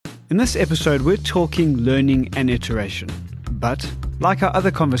In this episode, we're talking learning and iteration. But, like our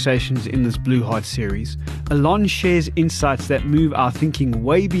other conversations in this Blue Heart series, Alon shares insights that move our thinking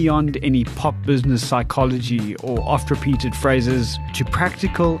way beyond any pop business psychology or oft-repeated phrases to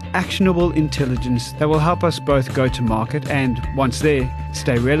practical, actionable intelligence that will help us both go to market and, once there,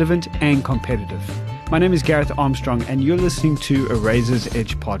 stay relevant and competitive. My name is Gareth Armstrong, and you're listening to a Razor's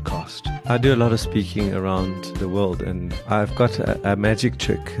Edge podcast. I do a lot of speaking around the world, and I've got a magic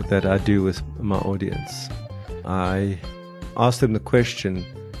trick that I do with my audience. I ask them the question,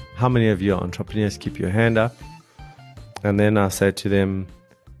 how many of you entrepreneurs? Keep your hand up. And then I say to them,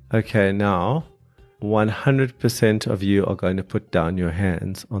 okay, now 100% of you are going to put down your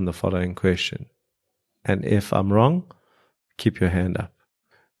hands on the following question. And if I'm wrong, keep your hand up.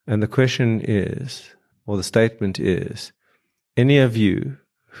 And the question is, or the statement is, any of you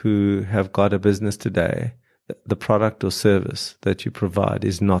who have got a business today, the product or service that you provide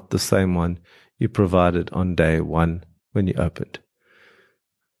is not the same one you provided on day one when you opened.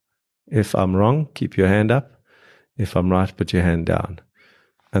 If I'm wrong, keep your hand up. If I'm right, put your hand down.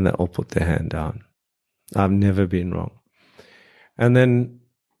 And they all put their hand down. I've never been wrong. And then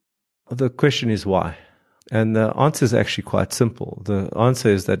the question is why? And the answer is actually quite simple. The answer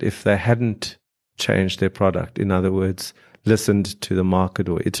is that if they hadn't changed their product, in other words, listened to the market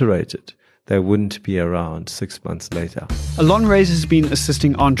or iterated, they wouldn't be around 6 months later. Alon Reyes has been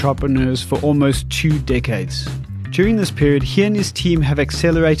assisting entrepreneurs for almost 2 decades. During this period, he and his team have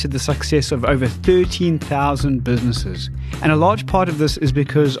accelerated the success of over 13,000 businesses. And a large part of this is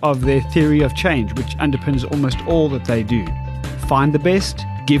because of their theory of change, which underpins almost all that they do. Find the best,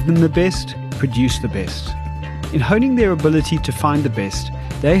 give them the best, produce the best. In honing their ability to find the best,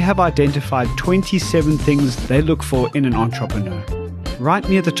 they have identified 27 things they look for in an entrepreneur. Right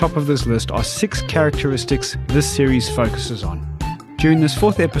near the top of this list are 6 characteristics this series focuses on. During this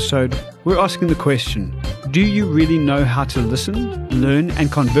 4th episode, we're asking the question, do you really know how to listen, learn,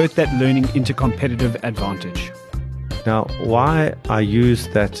 and convert that learning into competitive advantage? Now, why I use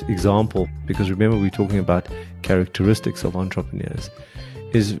that example, because remember we're talking about characteristics of entrepreneurs,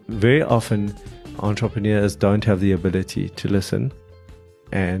 is very often entrepreneurs don't have the ability to listen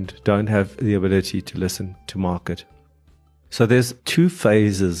and don't have the ability to listen to market. So there's 2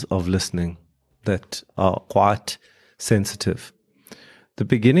 phases of listening that are quite sensitive. The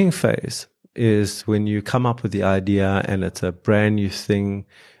beginning phase is when you come up with the idea and it's a brand new thing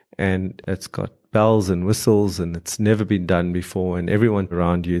and it's got bells and whistles and it's never been done before and everyone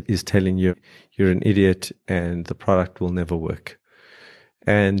around you is telling you you're an idiot and the product will never work.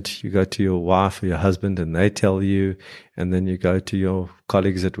 And you go to your wife or your husband and they tell you, and then you go to your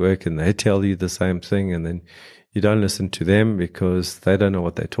colleagues at work and they tell you the same thing, and then you don't listen to them because they don't know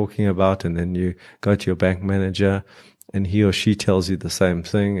what they're talking about, and then you go to your bank manager and he or she tells you the same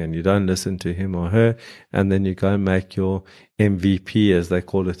thing and you don't listen to him or her, and then you go and make your MVP, as they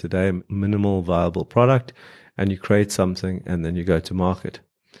call it today, minimal viable product, and you create something and then you go to market.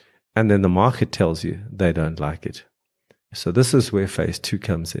 And then the market tells you they don't like it. So this is where phase 2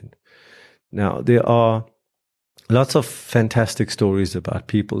 comes in. Now, there are lots of fantastic stories about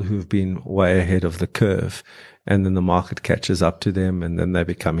people who've been way ahead of the curve, and then the market catches up to them and then they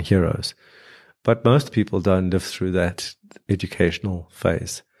become heroes. But most people don't live through that educational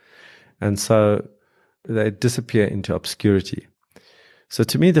phase. And so they disappear into obscurity. So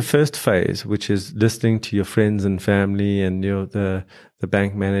to me, the first phase, which is listening to your friends and family and the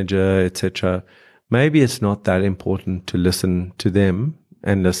bank manager, etc., maybe it's not that important to listen to them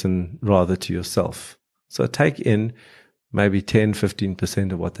and listen rather to yourself. So take in maybe 10,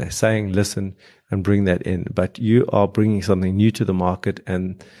 15% of what they're saying, listen and bring that in. But you are bringing something new to the market,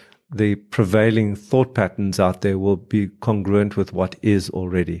 and the prevailing thought patterns out there will be congruent with what is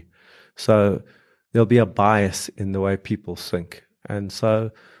already. So there'll be a bias in the way people think. And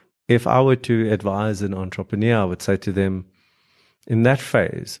so if I were to advise an entrepreneur, I would say to them, in that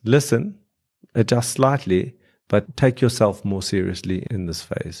phase, listen, adjust slightly, but take yourself more seriously in this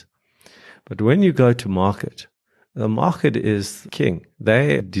phase. But when you go to market, the market is king.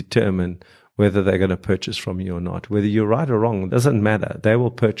 They determine whether they're going to purchase from you or not. Whether you're right or wrong, it doesn't matter. They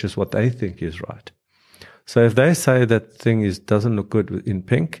will purchase what they think is right. So if they say that thing doesn't look good in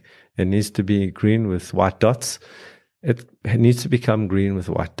pink, it needs to be green with white dots, it needs to become green with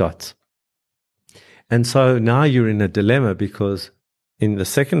white dots. And so now you're in a dilemma, because in the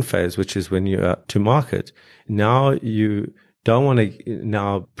second phase, which is when you are to market, now you don't want to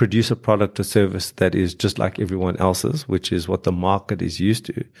now produce a product or service that is just like everyone else's, which is what the market is used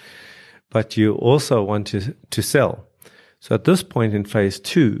to, but you also want to sell. So at this point in phase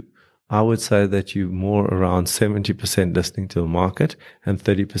 2, I would say that you're more around 70% listening to the market and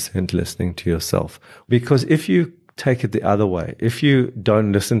 30% listening to yourself. Because if you take it the other way, if you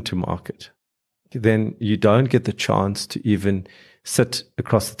don't listen to market, then you don't get the chance to even sit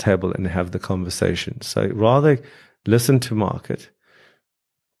across the table and have the conversation. So rather listen to market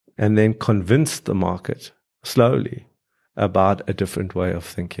and then convince the market slowly about a different way of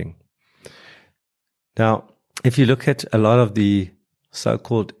thinking. Now, if you look at a lot of the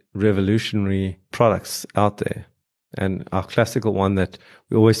so-called revolutionary products out there, and our classical one that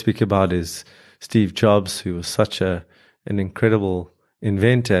we always speak about is Steve Jobs, who was such an incredible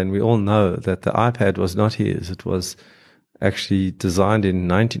inventor, and we all know that the iPad was not his. It was actually designed in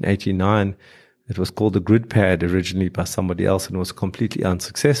 1989. It was called the GridPad originally by somebody else and was completely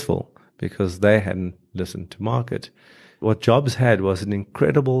unsuccessful because they hadn't listened to market. What Jobs had was an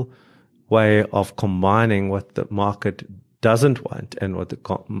incredible way of combining what the market doesn't want and what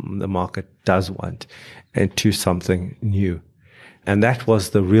the market does want into something new. And that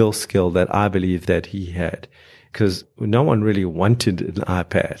was the real skill that I believe that he had, because no one really wanted an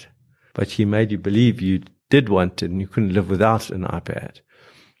iPad, but he made you believe you did want it and you couldn't live without an iPad.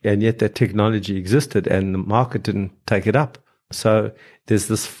 And yet that technology existed and the market didn't take it up. So there's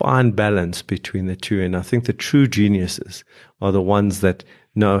this fine balance between the two. And I think the true geniuses are the ones that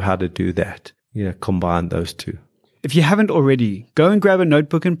know how to do that, combine those two. If you haven't already, go and grab a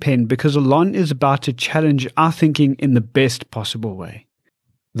notebook and pen because Alon is about to challenge our thinking in the best possible way.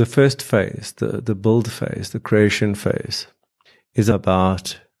 The first phase, the build phase, the creation phase, is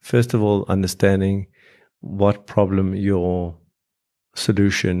about, first of all, understanding what problem your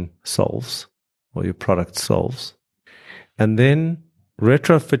solution solves or your product solves. And then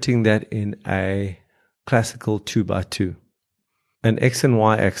retrofitting that in a classical 2x2, an X and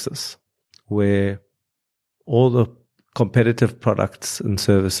Y axis, where all the competitive products and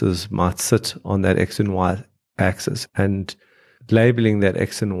services might sit on that X and Y axis, and labeling that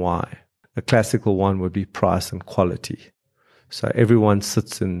X and Y. A classical one would be price and quality. So everyone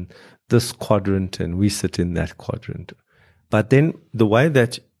sits in this quadrant and we sit in that quadrant. But then the way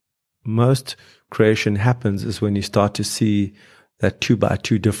that most creation happens is when you start to see that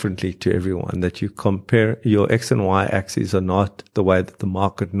 2x2 differently to everyone, that you compare your X and Y axes are not the way that the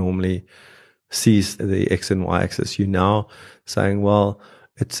market normally sees the X and Y axis. You're now saying, well,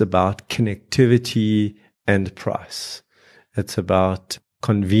 it's about connectivity and price. It's about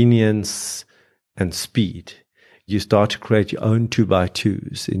convenience and speed. You start to create your own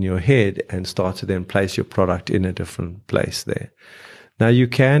 2x2s in your head and start to then place your product in a different place there. Now, you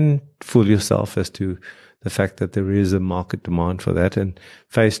can fool yourself as to the fact that there is a market demand for that. And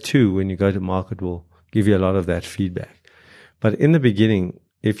phase 2, when you go to market, will give you a lot of that feedback. But in the beginning,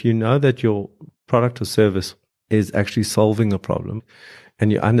 if you know that your product or service is actually solving a problem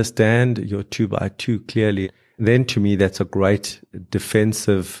and you understand your 2x2 clearly, then to me, that's a great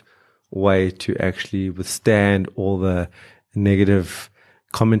defensive way to actually withstand all the negative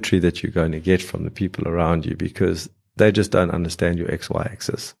commentary that you're going to get from the people around you, because they just don't understand your XY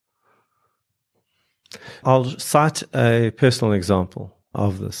axis. I'll cite a personal example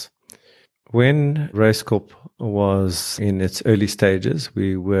of this. When Racecorp was in its early stages,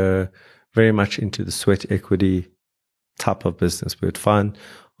 we were very much into the sweat equity type of business. We would find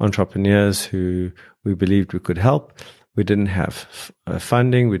entrepreneurs who we believed we could help. We didn't have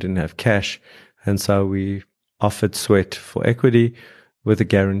funding, we didn't have cash, and so we offered sweat for equity with a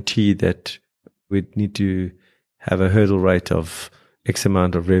guarantee that we'd need to have a hurdle rate of X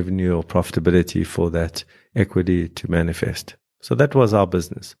amount of revenue or profitability for that equity to manifest. So that was our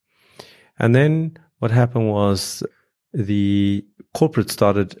business. And then what happened was the corporate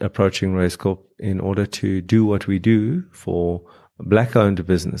started approaching Racecorp in order to do what we do for black-owned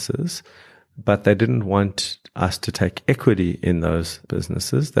businesses, but they didn't want us to take equity in those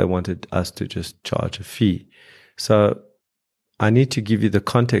businesses. They wanted us to just charge a fee. So I need to give you the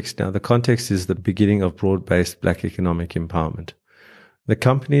context now. The context is the beginning of broad-based Black economic empowerment. The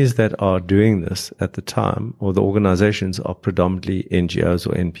companies that are doing this at the time, or the organizations, are predominantly NGOs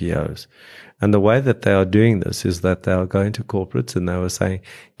or NPOs. And the way that they are doing this is that they are going to corporates and they were saying,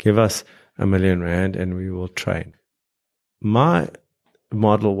 give us R1 million and we will train. My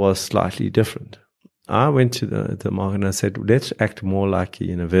model was slightly different. I went to the market and I said, let's act more like a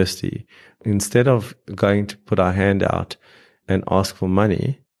university. Instead of going to put our hand out and ask for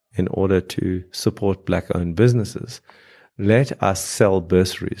money in order to support Black-owned businesses, let us sell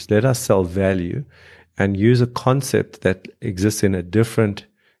bursaries, let us sell value and use a concept that exists in a different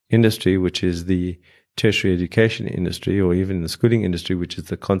industry, which is the tertiary education industry, or even the schooling industry, which is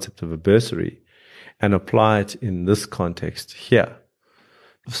the concept of a bursary, and apply it in this context here.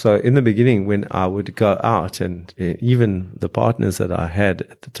 So in the beginning, when I would go out, and even the partners that I had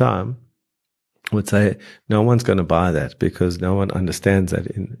at the time would say, no one's going to buy that because no one understands that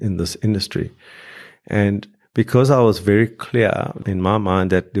in this industry. And because I was very clear in my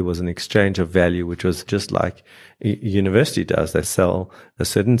mind that there was an exchange of value, which was just like a university does. They sell a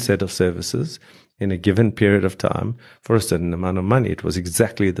certain set of services in a given period of time for a certain amount of money. It was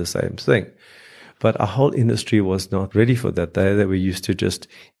exactly the same thing. But our whole industry was not ready for that. They were used to just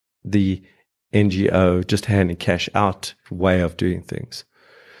the NGO, just handing cash out way of doing things.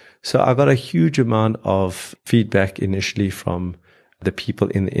 So I got a huge amount of feedback initially from the people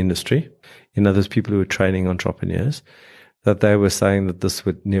in the industry, those people who were training entrepreneurs, that they were saying that this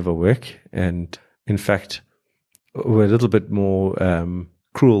would never work. And in fact, were a little bit more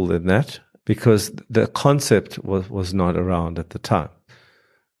cruel than that because the concept was not around at the time.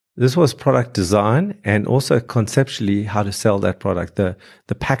 This was product design and also conceptually how to sell that product, the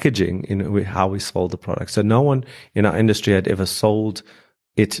packaging in how we sold the product. So no one in our industry had ever sold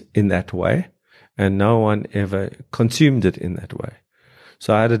it in that way, and no one ever consumed it in that way.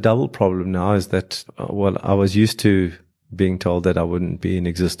 So I had a double problem now is that, I was used to being told that I wouldn't be in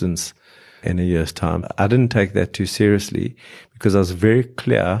existence in a year's time. I didn't take that too seriously because I was very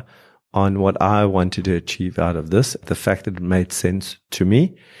clear on what I wanted to achieve out of this, the fact that it made sense to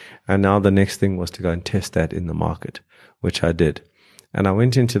me. And now the next thing was to go and test that in the market, which I did. And I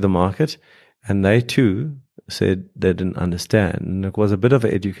went into the market and they too said they didn't understand. And it was a bit of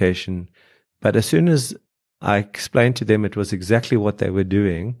an education. But as soon as I explained to them it was exactly what they were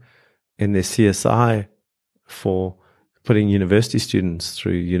doing in their CSI for putting university students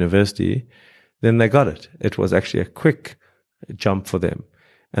through university, then they got it. It was actually a quick jump for them.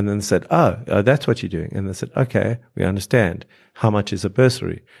 And then they said, oh, that's what you're doing. And they said, okay, we understand. How much is a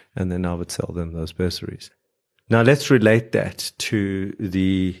bursary? And then I would sell them those bursaries. Now let's relate that to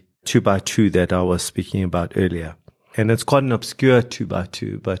the 2x2 that I was speaking about earlier. And it's quite an obscure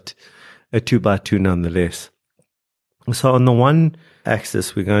 2x2, but a 2x2 nonetheless. So on the one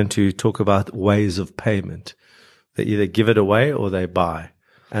axis, we're going to talk about ways of payment. They either give it away or they buy.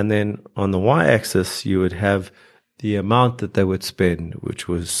 And then on the y-axis, you would have the amount that they would spend, which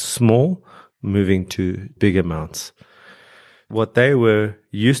was small, moving to big amounts. What they were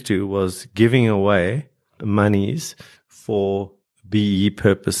used to was giving away monies for BE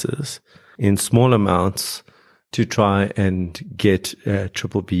purposes in small amounts to try and get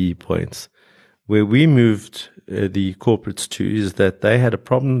triple BE points. Where we moved the corporates to is that they had a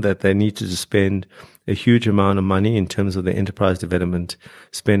problem that they needed to spend a huge amount of money in terms of the enterprise development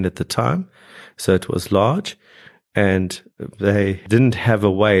spend at the time. So it was large. And they didn't have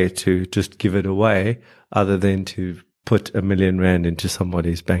a way to just give it away other than to put R1 million into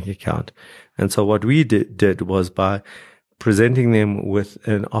somebody's bank account. And so what we did was by presenting them with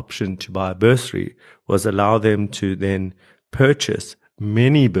an option to buy a bursary was allow them to then purchase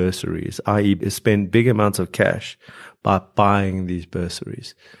many bursaries, i.e. spend big amounts of cash by buying these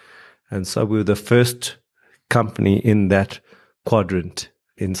bursaries. And so we were the first company in that quadrant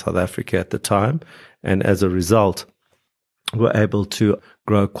in South Africa at the time. And as a result, we're able to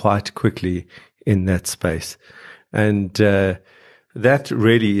grow quite quickly in that space. And that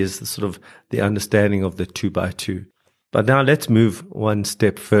really is sort of the understanding of the 2x2. But now let's move one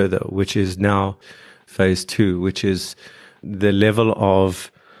step further, which is now phase 2, which is the level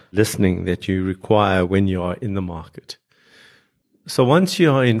of listening that you require when you are in the market. So once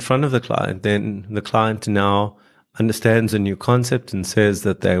you are in front of the client, then the client now understands a new concept and says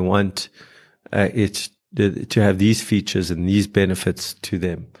that they want it to have these features and these benefits to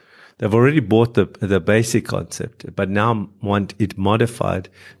them. They've already bought the basic concept, but now want it modified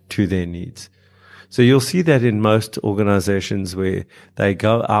to their needs. So you'll see that in most organizations where they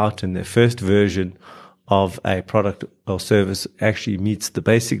go out and their first version of a product or service actually meets the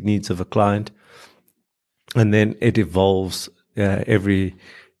basic needs of a client, and then it evolves every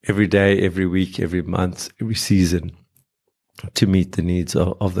day, every week, every month, every season to meet the needs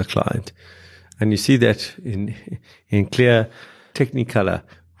of the client. And you see that in clear Technicolor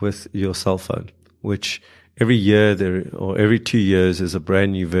with your cell phone, which every year or every 2 years is a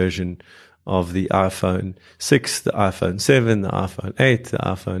brand new version of the iPhone 6, the iPhone 7, the iPhone 8, the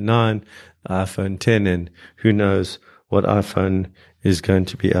iPhone 9, the iPhone 10, and who knows what iPhone is going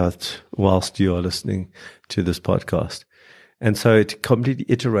to be out whilst you are listening to this podcast. And so it completely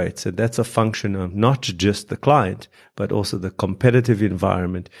iterates, and that's a function of not just the client, but also the competitive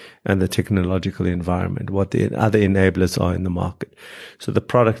environment and the technological environment, what the other enablers are in the market. So the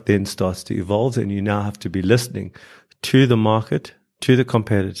product then starts to evolve, and you now have to be listening to the market, to the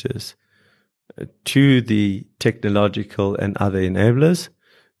competitors, to the technological and other enablers,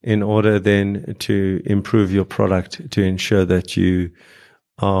 in order then to improve your product to ensure that you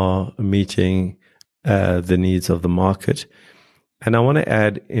are meeting the needs of the market. And I want to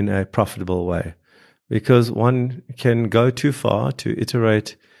add in a profitable way, because one can go too far to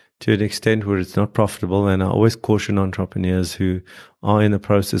iterate to an extent where it's not profitable. And I always caution entrepreneurs who are in the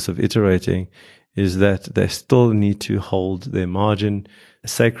process of iterating is that they still need to hold their margin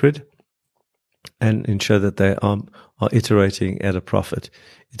sacred and ensure that they are iterating at a profit.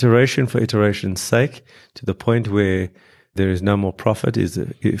 Iteration for iteration's sake, to the point where there is no more profit, is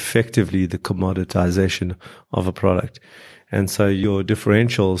effectively the commoditization of a product. And so your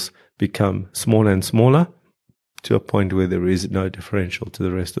differentials become smaller and smaller to a point where there is no differential to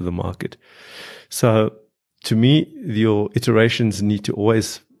the rest of the market. So to me, your iterations need to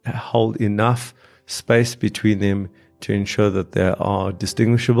always hold enough space between them to ensure that they are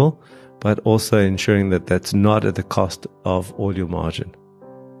distinguishable, but also ensuring that that's not at the cost of all your margin.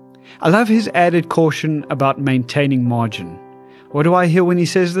 I love his added caution about maintaining margin. What do I hear when he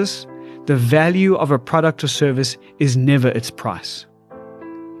says this? The value of a product or service is never its price.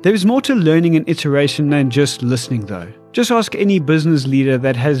 There is more to learning and iteration than just listening, though. Just ask any business leader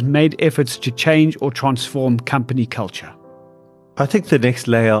that has made efforts to change or transform company culture. I think the next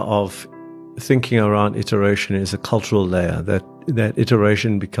layer of thinking around iteration is a cultural layer, that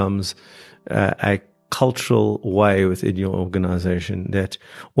iteration becomes a cultural way within your organization, that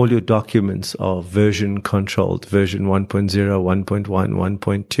all your documents are version controlled, version 1.0, 1.1,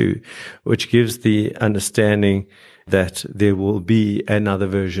 1.2, which gives the understanding that there will be another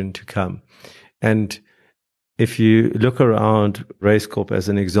version to come. And if you look around Race Corp as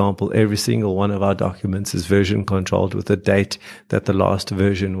an example, every single one of our documents is version controlled with a date that the last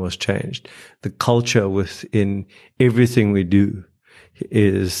version was changed. The culture within everything we do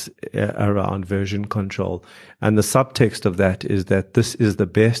is around version control. And the subtext of that is that this is the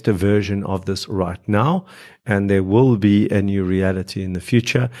best version of this right now, and there will be a new reality in the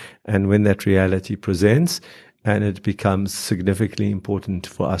future. And when that reality presents, and it becomes significantly important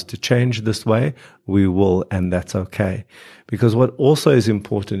for us to change this way, we will, and that's okay. Because what also is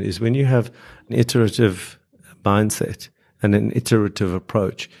important is when you have an iterative mindset and an iterative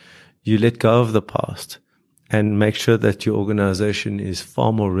approach, you let go of the past and make sure that your organization is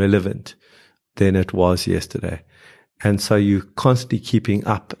far more relevant than it was yesterday. And so you're constantly keeping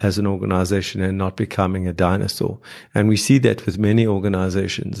up as an organization and not becoming a dinosaur. And we see that with many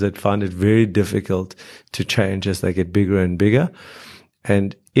organizations that find it very difficult to change as they get bigger and bigger.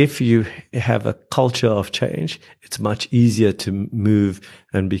 And if you have a culture of change, it's much easier to move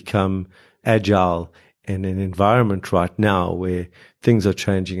and become agile in an environment right now where things are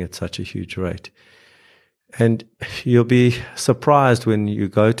changing at such a huge rate. And you'll be surprised when you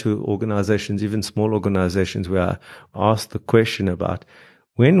go to organizations, even small organizations, where I ask the question about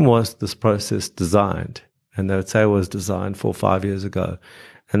when was this process designed? And they would say it was designed 4 or 5 years ago.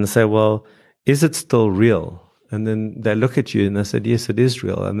 And they say, well, is it still real? And then they look at you and they said, yes, it is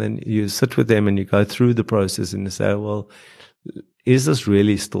real. And then you sit with them and you go through the process and you say, well, is this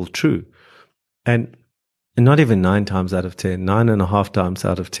really still true? And not even 9 times out of 10, 9.5 times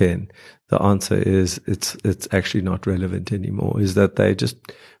out of 10, the answer is it's actually not relevant anymore, is that they just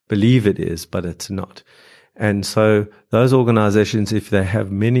believe it is, but it's not. And so those organizations, if they have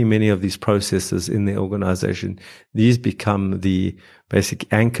many, many of these processes in their organization, these become the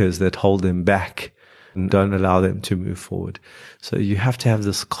basic anchors that hold them back and don't allow them to move forward. So you have to have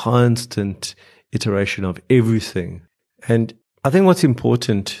this constant iteration of everything. And I think what's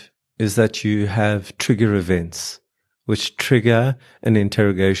important is that you have trigger events which trigger an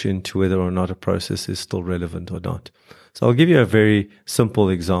interrogation to whether or not a process is still relevant or not. So I'll give you a very simple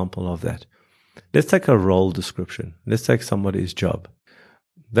example of that. Let's take a role description. Let's take somebody's job.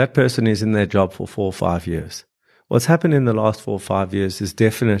 That person is in their job for 4 or 5 years. What's happened in the last 4 or 5 years is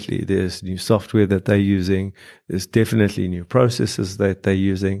definitely there's new software that they're using. There's definitely new processes that they're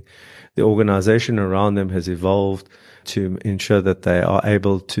using. The organization around them has evolved to ensure that they are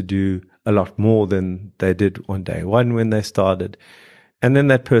able to do a lot more than they did on day one when they started. And then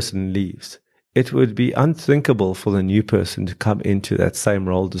that person leaves. It would be unthinkable for the new person to come into that same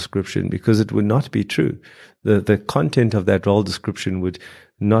role description because it would not be true. The content of that role description would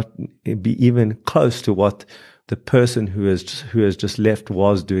not be even close to what the person who has just left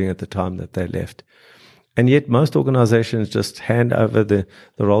was doing at the time that they left. And yet most organizations just hand over the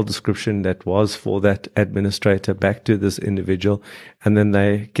role description that was for that administrator back to this individual, and then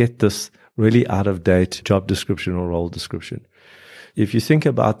they get this really out-of-date job description or role description. If you think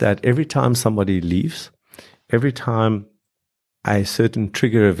about that, every time somebody leaves, every time a certain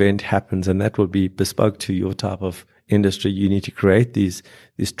trigger event happens, and that will be bespoke to your type of industry, you need to create these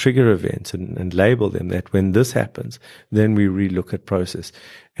trigger events and label them, that when this happens, then we relook at process.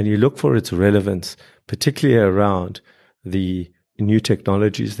 And you look for its relevance, particularly around the new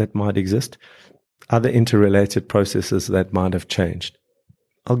technologies that might exist, other interrelated processes that might have changed.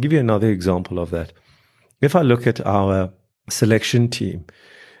 I'll give you another example of that. If I look at our selection team,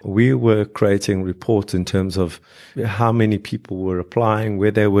 we were creating reports in terms of how many people were applying,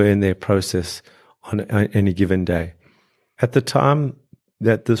 where they were in their process on any given day. At the time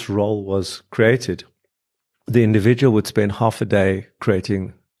that this role was created, the individual would spend half a day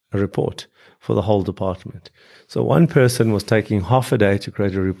creating a report for the whole department. So one person was taking half a day to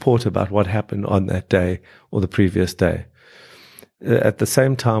create a report about what happened on that day or the previous day. At the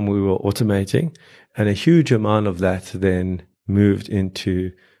same time, we were automating, and a huge amount of that then moved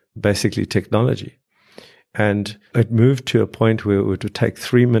into basically technology. And it moved to a point where it would take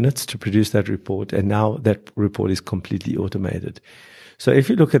 3 minutes to produce that report, and now that report is completely automated. So if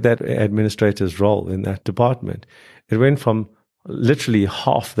you look at that administrator's role in that department, it went from literally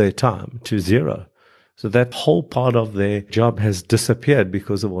half their time to zero. So that whole part of their job has disappeared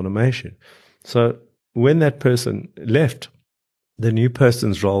because of automation. So when that person left, the new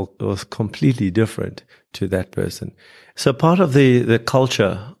person's role was completely different to that person. So part of the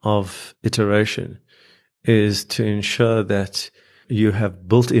culture of iteration is to ensure that you have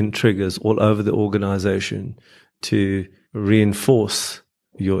built-in triggers all over the organization to reinforce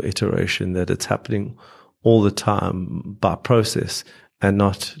your iteration, that it's happening all the time by process and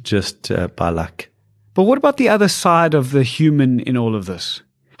not just by luck. But what about the other side of the human in all of this?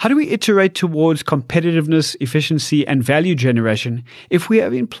 How do we iterate towards competitiveness, efficiency, and value generation if we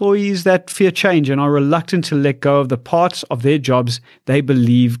have employees that fear change and are reluctant to let go of the parts of their jobs they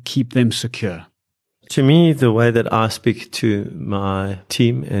believe keep them secure? To me, the way that I speak to my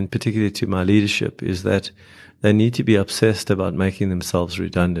team and particularly to my leadership is that they need to be obsessed about making themselves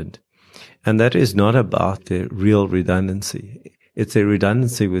redundant. And that is not about their real redundancy. It's a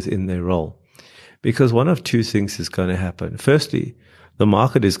redundancy within their role. Because one of two things is going to happen. Firstly, the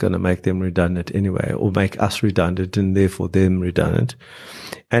market is going to make them redundant anyway, or make us redundant and therefore them redundant.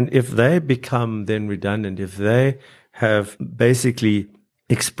 And if they become then redundant, if they have basically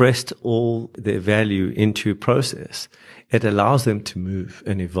expressed all their value into process, it allows them to move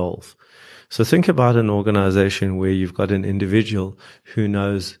and evolve. So think about an organization where you've got an individual who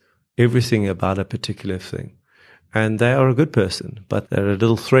knows everything about a particular thing. And they are a good person, but they're a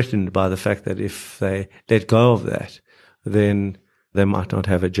little threatened by the fact that if they let go of that, then they might not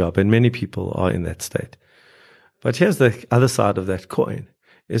have a job. And many people are in that state. But here's the other side of that coin,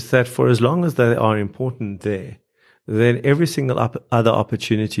 is that for as long as they are important there, then every single other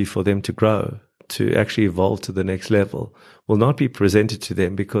opportunity for them to grow, to actually evolve to the next level, will not be presented to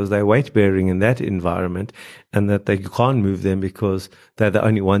them because they're weight-bearing in that environment, and that they can't move them because they're the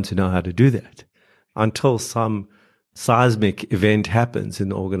only ones who know how to do that. Until some seismic event happens in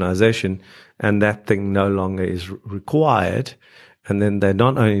the organization and that thing no longer is required, and then they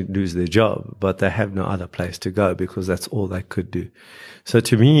not only lose their job, but they have no other place to go because that's all they could do. So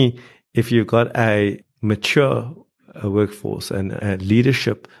to me, if you've got a mature workforce and a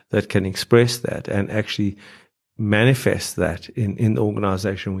leadership that can express that and actually manifest that in the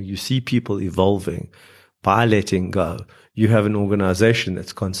organization, where you see people evolving by letting go, you have an organization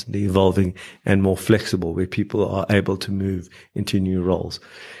that's constantly evolving and more flexible, where people are able to move into new roles.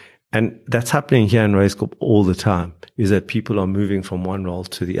 And that's happening here in Raise Corp all the time, is that people are moving from one role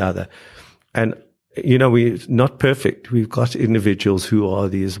to the other. And, you know, we're not perfect. We've got individuals who are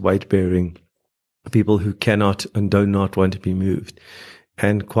these weight-bearing people who cannot and do not want to be moved.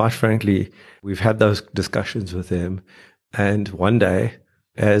 And quite frankly, we've had those discussions with them. And one day,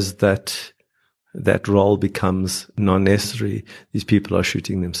 as that role becomes non-necessary, these people are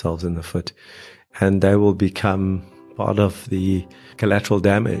shooting themselves in the foot, and they will become part of the collateral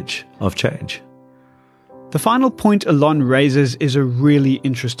damage of change. The final point Alon raises is a really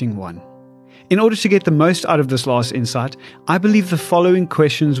interesting one. In order to get the most out of this last insight, I believe the following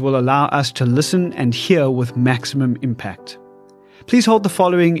questions will allow us to listen and hear with maximum impact. Please hold the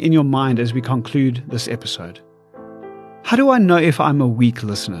following in your mind as we conclude this episode. How do I know if I'm a weak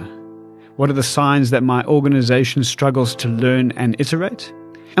listener? What are the signs that my organization struggles to learn and iterate?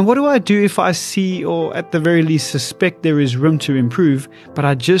 And what do I do if I see, or at the very least suspect, there is room to improve, but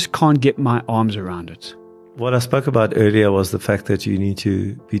I just can't get my arms around it? What I spoke about earlier was the fact that you need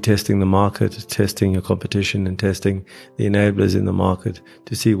to be testing the market, testing your competition, and testing the enablers in the market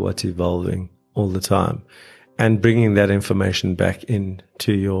to see what's evolving all the time, and bringing that information back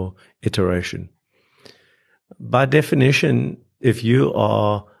into your iteration. By definition, if you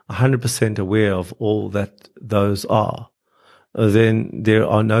are 100% aware of all that those are, then there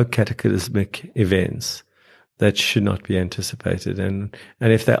are no cataclysmic events that should not be anticipated. And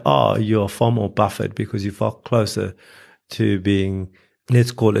if there are, you are far more buffered because you're far closer to being,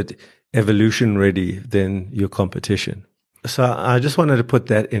 let's call it, evolution ready than your competition. So I just wanted to put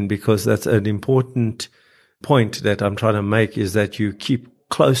that in because that's an important point that I'm trying to make, is that you keep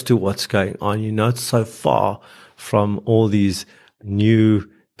close to what's going on. You're not so far from all these new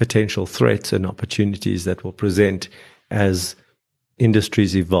potential threats and opportunities that will present as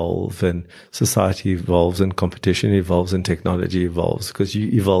industries evolve and society evolves and competition evolves and technology evolves, because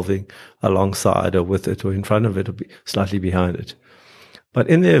you're evolving alongside or with it or in front of it or slightly behind it. But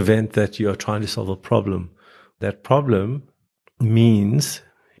in the event that you are trying to solve a problem, that problem means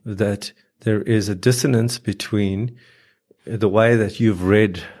that there is a dissonance between the way that you've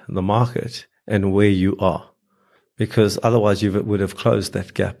read the market and where you are, because otherwise you would have closed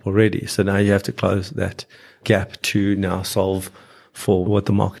that gap already. So now you have to close that gap to now solve for what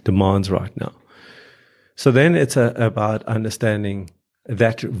the market demands right now. So then it's about understanding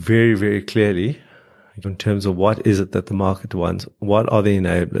that very, very clearly in terms of what is it that the market wants, what are the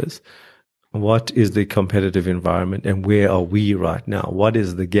enablers, what is the competitive environment, and where are we right now? What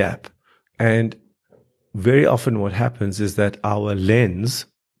is the gap? And very often what happens is that our lens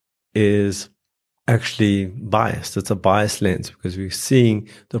is actually biased. It's a biased lens because we're seeing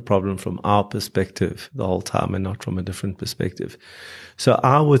the problem from our perspective the whole time and not from a different perspective. So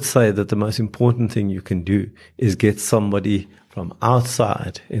I would say that the most important thing you can do is get somebody from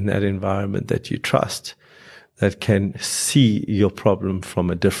outside in that environment that you trust that can see your problem from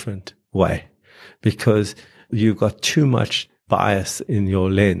a different way, because you've got too much bias in your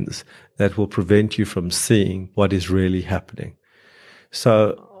lens that will prevent you from seeing what is really happening.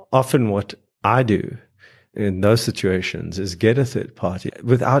 So often what I do in those situations is get a third party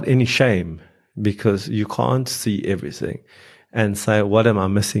without any shame, because you can't see everything, and say, what am I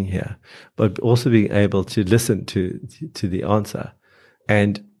missing here? But also being able to listen to the answer.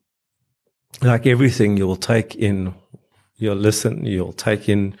 And like everything, you'll take in, you'll listen, you'll take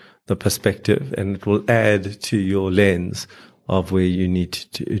in the perspective, and it will add to your lens of where you need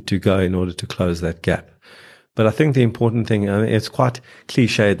to go in order to close that gap. But I think the important thing, I mean, it's quite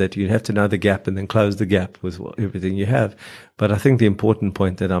cliche that you have to know the gap and then close the gap with everything you have. But I think the important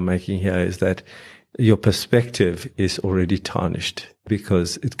point that I'm making here is that your perspective is already tarnished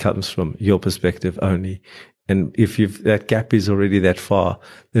because it comes from your perspective only. And if that gap is already that far,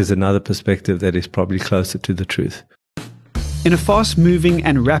 there's another perspective that is probably closer to the truth. In a fast-moving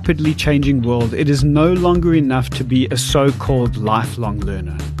and rapidly changing world, it is no longer enough to be a so-called lifelong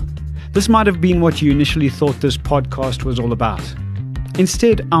learner. This might have been what you initially thought this podcast was all about.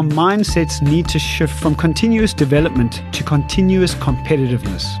 Instead, our mindsets need to shift from continuous development to continuous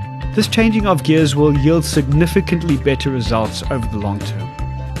competitiveness. This changing of gears will yield significantly better results over the long term.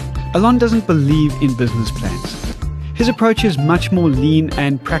 Alon doesn't believe in business plans. His approach is much more lean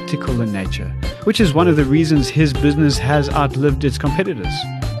and practical in nature, which is one of the reasons his business has outlived its competitors.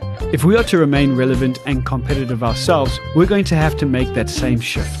 If we are to remain relevant and competitive ourselves, we're going to have to make that same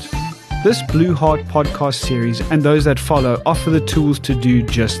shift. This Blue Heart podcast series and those that follow offer the tools to do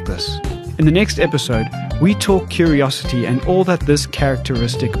just this. In the next episode, we talk curiosity and all that this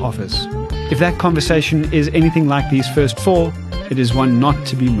characteristic offers. If that conversation is anything like these first four, it is one not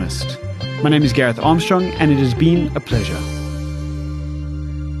to be missed. My name is Gareth Armstrong, and it has been a pleasure.